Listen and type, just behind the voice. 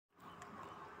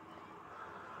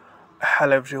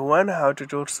Hello everyone, how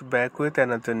tutorials back with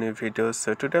another new video.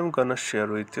 So today I'm gonna share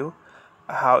with you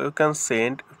how you can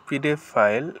send PDF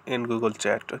file in Google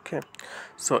Chat. Okay,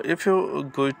 so if you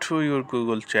go to your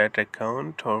Google Chat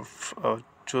account or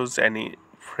choose any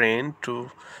friend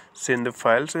to send the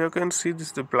file, so you can see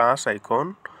this the plus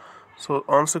icon. So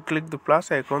once you click the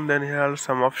plus icon, then here are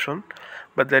some option,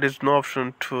 but there is no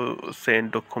option to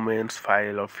send documents,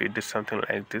 file or PDF, something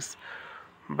like this.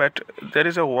 But there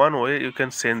is a one way you can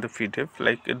send the PDF,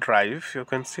 like a drive. You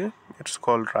can see it's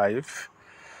called drive.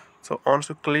 So once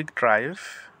you click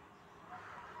drive,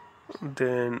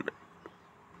 then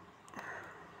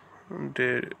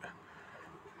they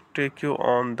take you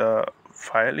on the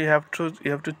file. You have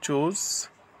to choose.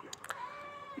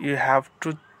 You have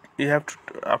to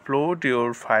upload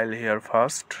your file here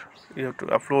first. You have to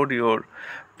upload your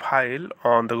file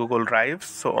on the Google Drive.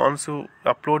 So once you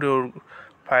upload your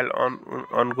file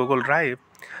on Google Drive,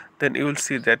 then you will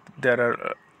see that there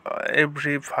are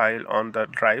every file on the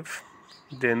drive.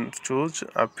 Then choose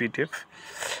a PDF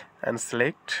and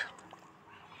select.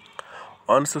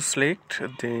 Once you select,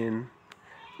 then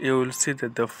you will see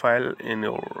that the file in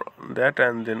your that,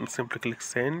 and then simply click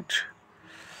send.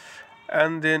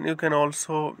 And then you can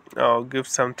also give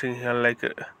something here like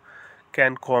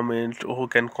can comment, who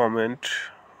can comment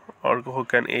or who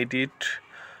can edit.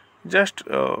 Just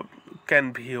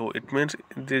can view. It means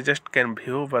they just can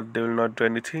view, but they will not do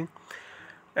anything.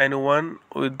 Anyone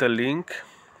with the link,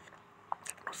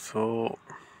 so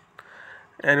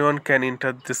anyone can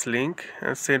enter this link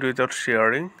and send without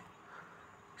sharing.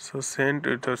 So send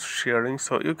without sharing,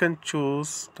 so you can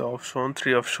choose the option,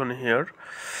 three option here,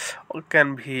 or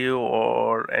can view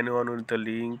or anyone with the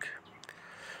link.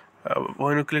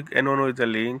 When you click anyone with the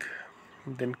link,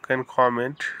 then can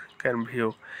comment, can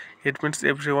view. It means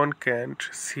everyone can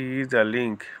see the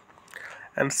link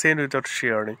and send without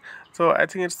sharing. So I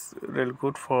think it's really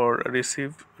good for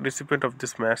recipient of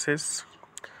this message.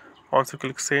 Once you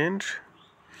click send,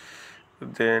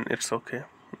 then it's okay,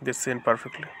 they send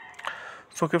perfectly.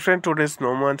 So okay friend, today's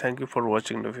no more, and thank you for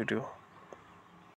watching the video.